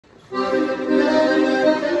My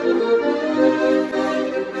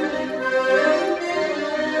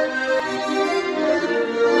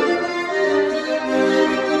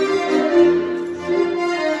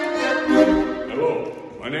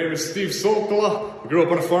name is Solkela. I grew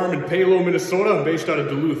up on a farm in Palo, Minnesota. I'm based out of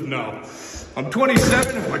Duluth now. I'm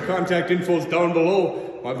 27. My contact info is down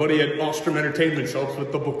below. My buddy at Ostrom Entertainment helps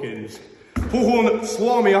with the bookings. Puhun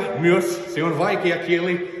suomea myös. Se on vaikea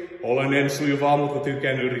kieli. Olen ensujuva, mutta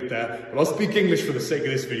tykkään yrittää. But I'll speak English for the sake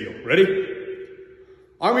of this video. Ready?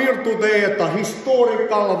 I'm here today at the historic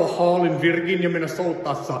Kalava Hall in Virginia,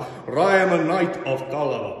 Minnesota. I am a Knight of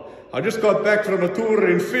Kalava. I just got back from a tour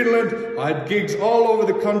in Finland. I had gigs all over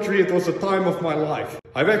the country. It was a time of my life.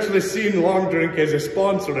 I've actually seen Long Drink as a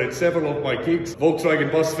sponsor at several of my gigs.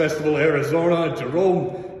 Volkswagen Bus Festival, Arizona,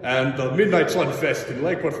 Jerome, and the Midnight Sun Fest in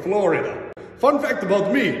Lakewood, Florida. Fun fact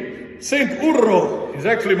about me, Saint Urho is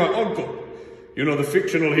actually my uncle. You know, the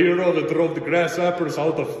fictional hero that drove the grasshoppers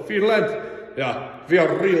out of Finland? Yeah, we are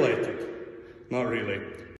related. Not really.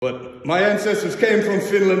 But my ancestors came from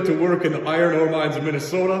Finland to work in the iron ore mines of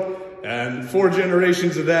Minnesota, and 4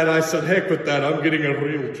 generations of that, I said, heck with that, I'm getting a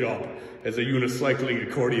real job as a unicycling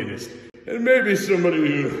accordionist. And maybe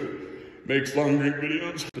somebody who makes long drink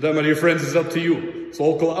videos. But that, my dear friends, is up to you.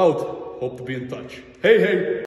 Solkela out. Hope to be in touch. Hey, hey!